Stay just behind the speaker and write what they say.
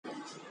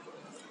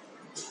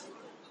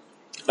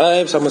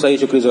Hai, bersama saya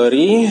Syukri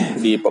Zuhari.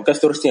 Di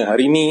podcast terusnya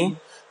hari ini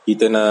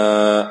kita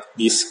nak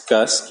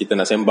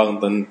sembang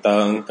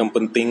tentang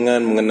kepentingan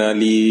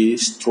mengenali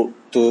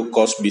struktur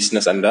kos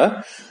bisnes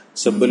anda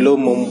sebelum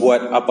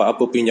membuat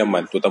apa-apa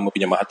pinjaman, terutama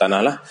pinjaman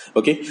hartanah lah.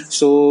 Okay,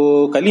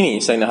 so kali ni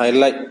saya nak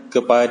highlight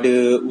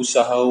kepada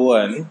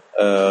usahawan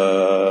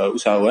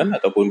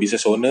ataupun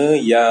business owner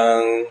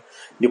yang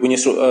dia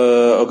punya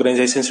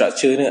organisation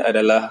structure ni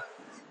adalah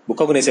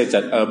bukan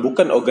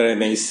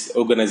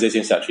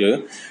organisation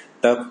structure,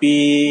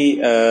 tapi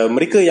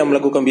mereka yang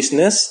melakukan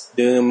bisnes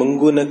dia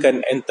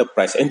menggunakan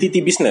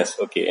entity business.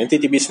 Okay,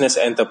 entity business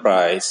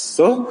enterprise.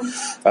 So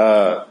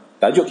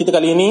tajuk kita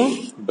kali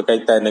ini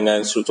berkaitan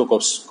dengan struktur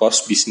kos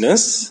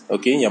bisnes,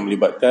 okay, yang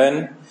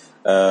melibatkan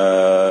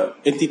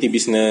entity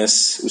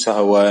business,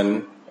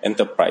 usahawan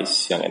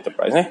enterprise.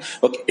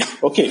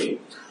 Okay.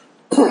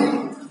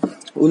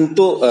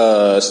 Untuk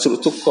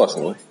struktur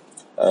kos ni,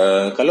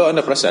 kalau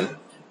anda perasan,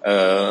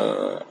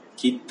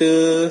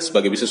 kita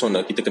sebagai business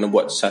owner, kita kena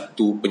buat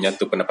satu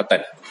penyata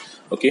pendapatan.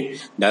 Okay,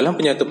 dalam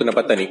penyata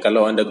pendapatan ni,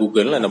 kalau anda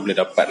Google, anda boleh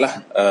dapat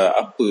lah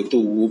apa tu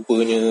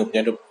rupanya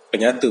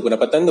penyata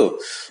pendapatan tu.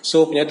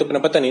 So penyata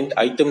pendapatan ni,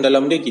 item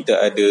dalam dia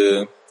kita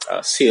ada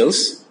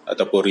sales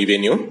ataupun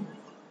revenue,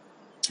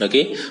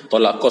 okay,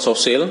 tolak cost of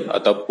sale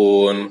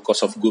ataupun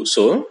cost of goods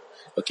sold,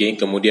 okay,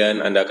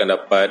 kemudian anda akan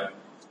dapat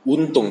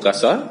untung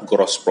kasar,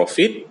 gross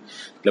profit.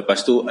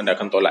 Lepas tu anda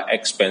akan tolak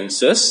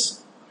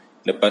expenses.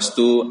 Lepas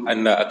tu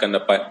anda akan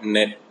dapat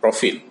net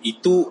profit.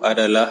 Itu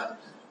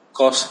adalah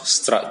cost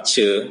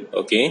structure,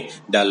 okay,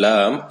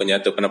 dalam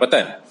penyata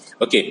pendapatan.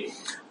 Okay,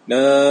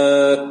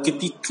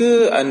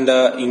 ketika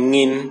anda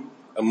ingin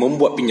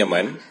membuat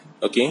pinjaman,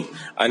 okay,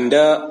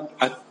 anda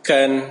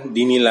akan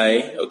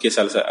dinilai, okay,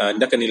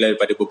 anda akan dinilai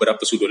pada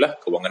beberapa sudut lah,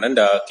 kewangan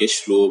anda,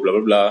 cash flow, bla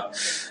bla bla.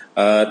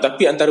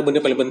 Tapi antara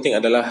benda paling penting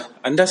adalah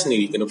anda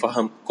sendiri kena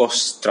faham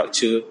cost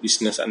structure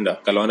bisnes anda.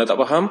 Kalau anda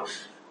tak faham,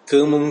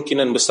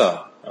 kemungkinan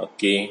besar,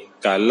 okay,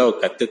 kalau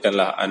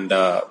katakanlah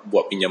anda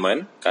buat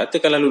pinjaman,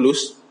 katakanlah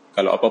lulus,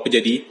 kalau apa-apa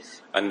jadi,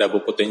 anda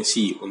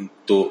berpotensi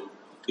untuk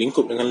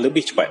lingkup dengan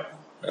lebih cepat.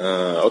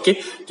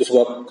 Okay, itu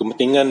sebab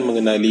kepentingan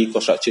mengenali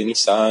cost structure ni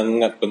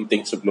sangat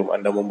penting sebelum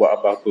anda membuat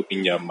apa-apa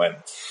pinjaman.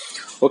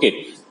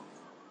 Okay,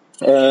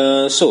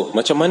 so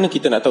macam mana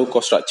kita nak tahu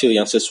cost structure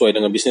yang sesuai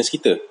dengan bisnes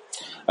kita?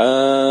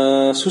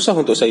 Susah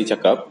untuk saya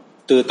cakap,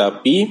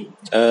 tetapi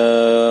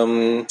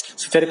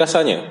secara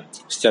kasarnya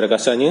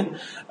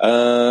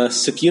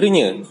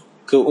sekiranya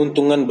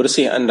keuntungan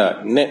bersih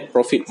anda, net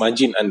profit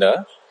margin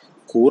anda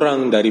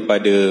kurang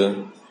daripada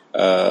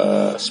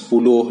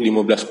 10-15%,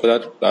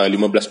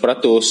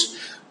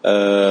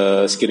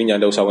 sekiranya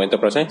anda usahawan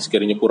enterprise,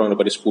 sekiranya kurang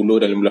daripada 10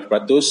 dan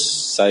 15%,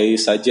 saya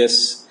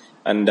suggest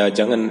anda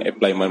jangan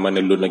apply mana-mana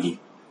loan lagi.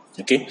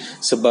 Okay,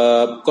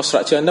 sebab cost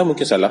structure anda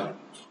mungkin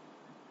salah.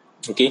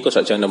 Okay, cost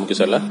structure anda mungkin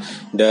salah,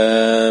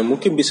 dan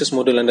mungkin business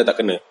model anda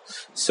tak kena.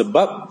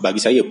 Sebab bagi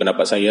saya,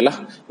 pendapat saya lah,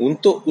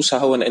 untuk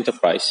usahawan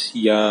enterprise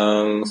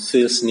yang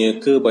salesnya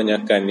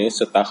kebanyakannya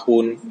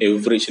setahun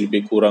average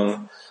lebih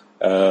kurang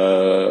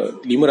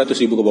 500,000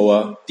 ke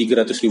bawah,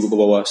 300,000 ke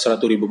bawah, 100,000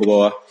 ke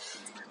bawah,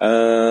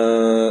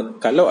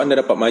 kalau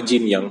anda dapat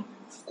margin yang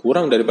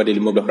kurang daripada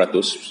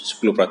 15%,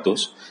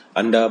 10%,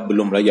 anda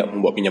belum layak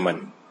membuat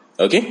pinjaman.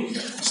 Okay,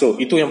 so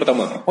itu yang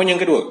pertama. Poin yang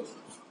kedua,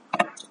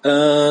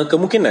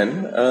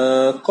 kemungkinan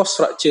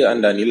cost structure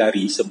anda ni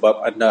lari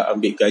sebab anda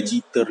ambil gaji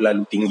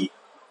terlalu tinggi.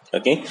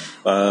 Okay,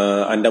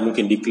 anda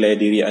mungkin declare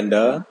diri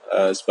anda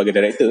sebagai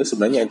director,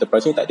 sebenarnya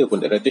enterprise ni tak ada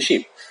pun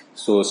directorship.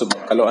 So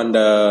sebab kalau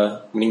anda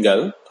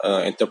meninggal,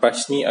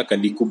 enterprise ni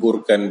akan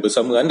dikuburkan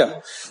bersama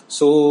anda.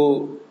 So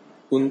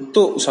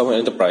untuk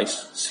usahawan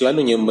enterprise,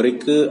 selalunya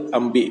mereka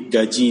ambil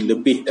gaji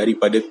lebih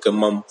daripada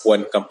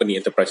kemampuan company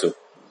enterprise tu.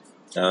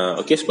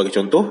 Okay, sebagai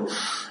contoh,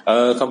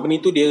 company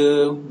tu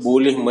dia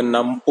boleh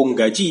menampung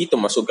gaji,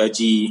 termasuk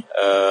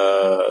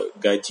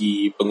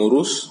gaji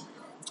pengurus,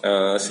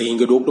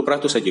 sehingga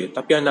 20% saja,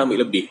 tapi anda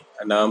ambil lebih,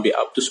 anda ambil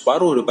up to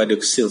separuh daripada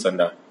sales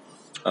anda.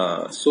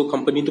 So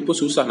company tu pun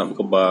susah nak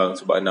berkembang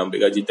sebab anda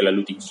ambil gaji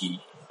terlalu tinggi.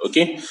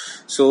 Okay,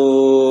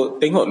 so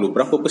tengok dulu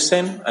berapa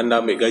persen anda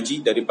ambil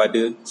gaji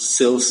daripada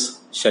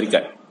sales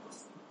syarikat,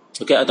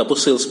 okay, ataupun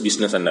sales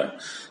business anda.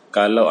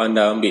 Kalau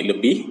anda ambil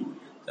lebih,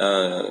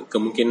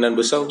 kemungkinan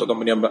besar untuk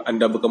company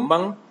anda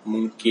berkembang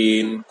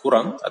mungkin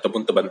kurang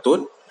ataupun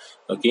terbantut.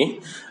 Okay,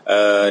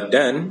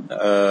 dan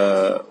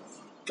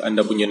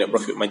anda punya net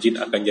profit margin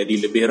akan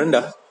jadi lebih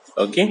rendah.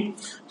 Okay,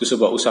 itu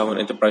sebab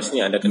usahawan enterprise ni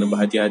anda kena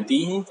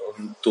berhati-hati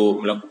untuk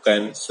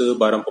melakukan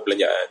sebarang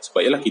perbelanjaan. Sebab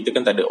ialah kita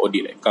kan tak ada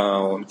audit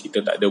account, kita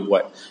tak ada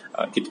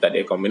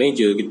account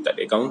manager, kita tak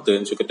ada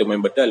accountant, so kita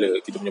main berdala,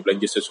 kita punya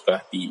belanja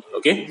sesuka hati.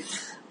 Okay,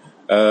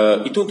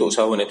 itu untuk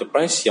usahawan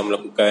enterprise yang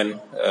melakukan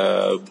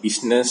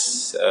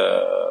bisnes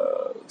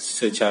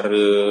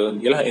secara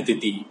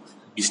entity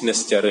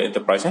bisnes secara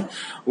enterprise.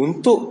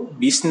 Untuk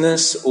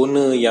business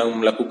owner yang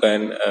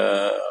melakukan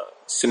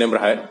Senin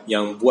Berhad,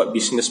 yang buat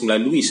bisnes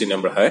melalui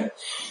Senin Berhad,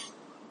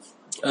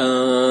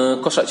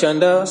 cost structure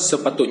anda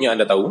sepatutnya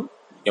anda tahu,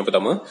 yang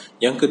pertama.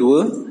 Yang kedua,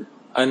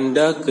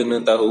 anda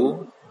kena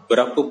tahu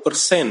berapa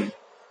persen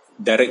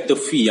director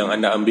fee yang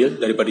anda ambil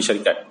daripada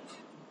syarikat.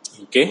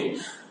 Okay.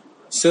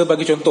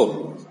 Sebagai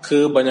contoh,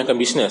 kebanyakan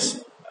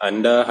bisnes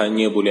anda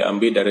hanya boleh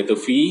ambil director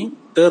fee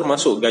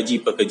termasuk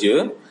gaji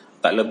pekerja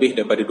tak lebih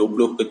daripada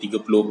 20 ke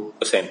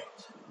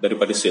 30%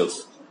 daripada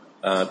sales.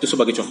 Itu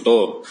sebagai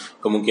contoh.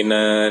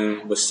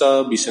 Kemungkinan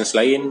besar bisnes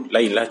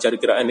lainlah cara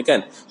kiraan dia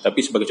kan.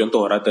 Tapi sebagai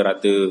contoh,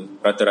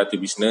 rata-rata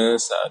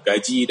bisnes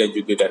gaji dan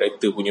juga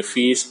director punya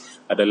fees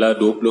adalah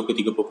 20 ke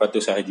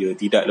 30% sahaja,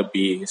 tidak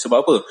lebih.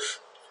 Sebab apa?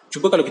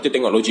 Cuba kalau kita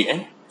tengok logik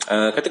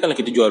katakanlah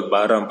kita jual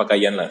barang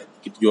pakaian lah.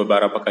 Kita jual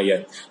barang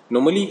pakaian.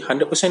 Normally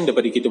 100%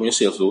 daripada kita punya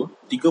sales tu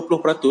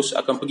 30%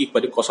 akan pergi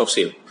kepada cost of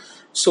sale.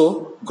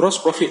 So gross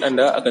profit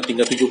anda akan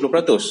tinggal 70%.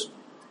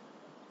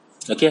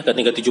 Okay, akan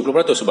tinggal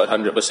 70% sebab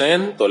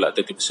 100% tolak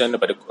 30%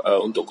 daripada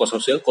untuk cost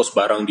of sale, cost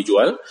barang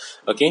dijual.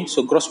 Okay,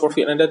 so gross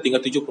profit anda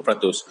tinggal 70%.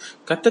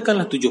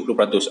 Katakanlah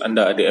 70%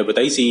 anda ada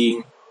advertising,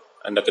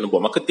 anda kena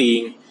buat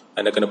marketing,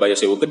 anda kena bayar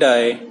sewa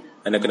kedai,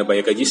 anda kena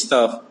bayar gaji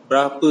staff,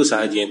 berapa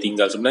sahaja yang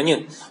tinggal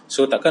sebenarnya.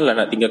 So takkanlah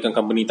nak tinggalkan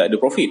company tak ada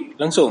profit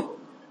langsung.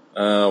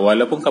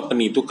 Walaupun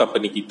company itu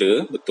company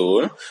kita,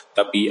 betul,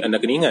 tapi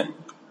anda kena ingat,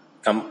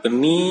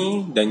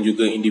 company dan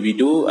juga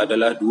individu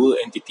adalah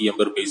dua entiti yang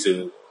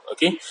berbeza.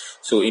 Okay,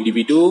 so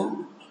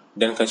individu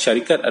dan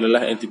syarikat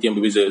adalah entiti yang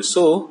berbeza.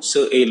 So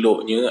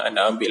seeloknya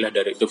anda ambillah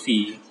director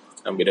fee.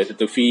 Ambil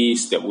director fee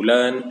setiap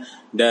bulan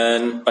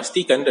dan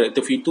pastikan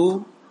director fee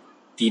itu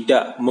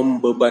tidak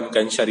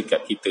membebankan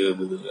syarikat kita.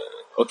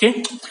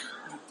 Okay,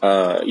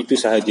 itu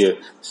sahaja.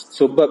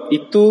 Sebab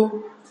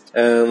itu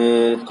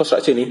cost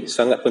structure ni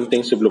sangat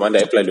penting sebelum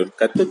anda apply loan.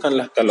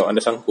 Katakanlah kalau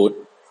anda sangkut,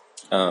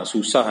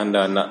 susah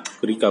anda nak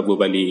recover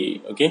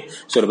balik. Okay,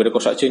 so daripada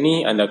cost structure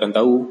ni anda akan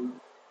tahu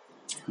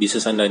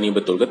bisnes anda ni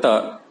betul ke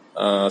tak,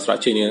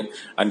 strukturnya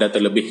anda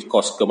terlebih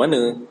kos ke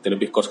mana,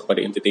 terlebih kos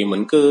kepada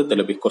entertainment ke,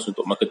 terlebih kos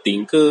untuk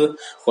marketing ke,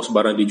 kos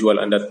barang dijual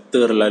anda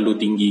terlalu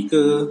tinggi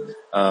ke.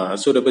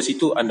 So dari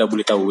situ anda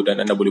boleh tahu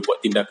dan anda boleh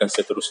buat tindakan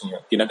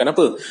seterusnya. Tindakan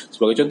apa?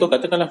 Sebagai contoh,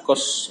 katakanlah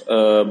kos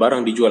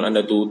barang dijual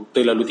anda tu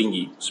terlalu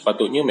tinggi,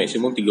 sepatutnya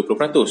maksimum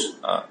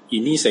 30%.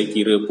 Ini saya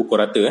kira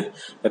pukul rata,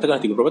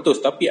 katakanlah 30%,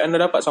 tapi anda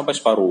dapat sampai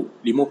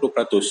separuh,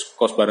 50%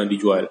 kos barang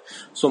dijual.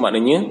 So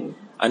maknanya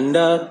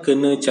anda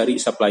kena cari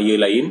supplier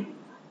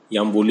lain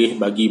yang boleh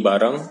bagi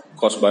barang,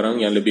 kos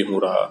barang yang lebih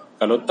murah.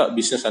 Kalau tak,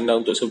 bisnes anda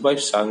untuk survive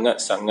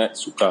sangat-sangat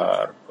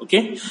sukar.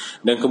 Okay?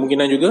 Dan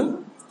kemungkinan juga,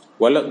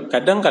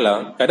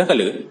 kadang-kala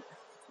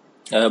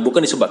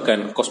bukan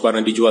disebabkan kos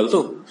barang dijual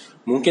tu,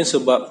 mungkin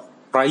sebab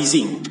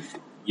pricing,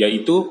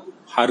 iaitu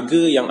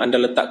harga yang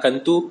anda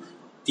letakkan tu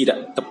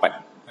tidak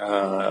tepat.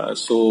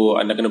 So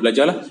anda kena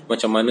belajarlah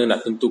macam mana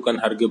nak tentukan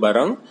harga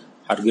barang,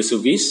 harga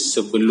servis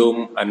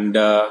sebelum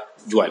anda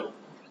jual.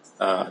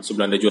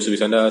 Sebelum anda jual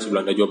servis anda,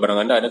 sebelum anda jual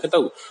barang anda akan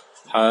tahu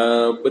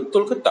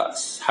betul ke tak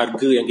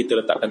harga yang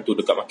kita letakkan tu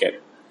dekat market.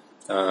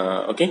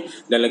 Okay?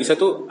 Dan lagi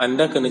satu,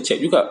 anda kena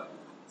check juga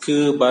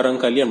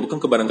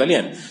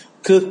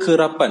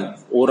kekerapan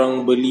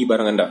orang beli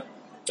barang anda.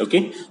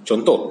 Okay?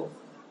 Contoh,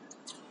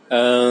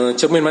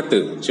 cermin mata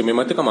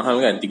kan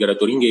mahal kan,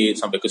 RM300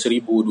 sampai ke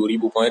RM1,000,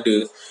 RM2,000 pun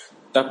ada.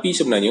 Tapi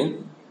sebenarnya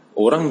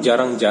orang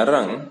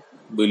jarang-jarang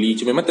beli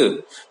cermin mata.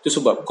 Itu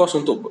sebab kos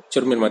untuk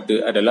cermin mata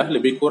adalah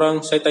lebih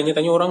kurang, saya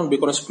tanya-tanya orang, lebih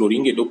kurang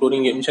RM10,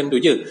 RM20 macam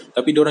tu je.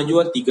 Tapi diorang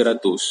jual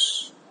RM300.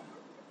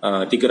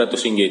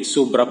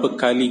 So berapa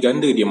kali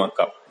ganda dia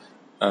markup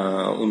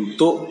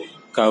untuk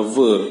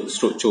cover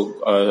struktur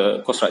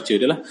cost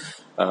structure dia lah.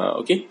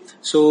 Okay,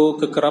 so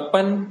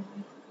kekerapan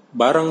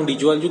barang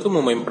dijual juga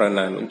memain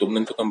peranan untuk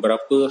menentukan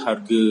berapa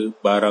harga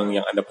barang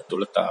yang anda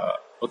patut letak.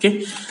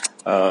 Okay,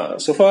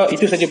 so far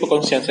itu saja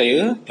perkongsian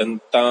saya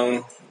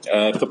tentang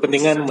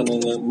kepentingan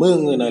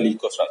mengenali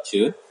cost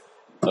structure,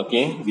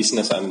 okay,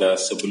 bisnes anda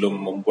sebelum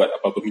membuat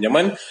apa-apa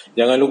pinjaman.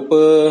 Jangan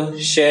lupa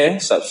share,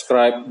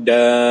 subscribe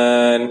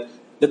dan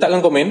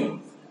letakkan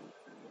komen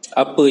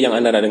apa yang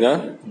anda nak dengar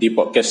di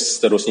podcast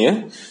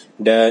seterusnya.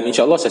 Dan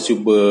insyaAllah saya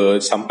cuba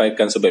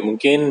sampaikan sebaik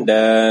mungkin.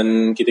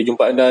 Dan kita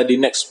jumpa anda di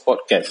next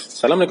podcast.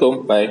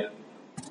 Assalamualaikum. Bye.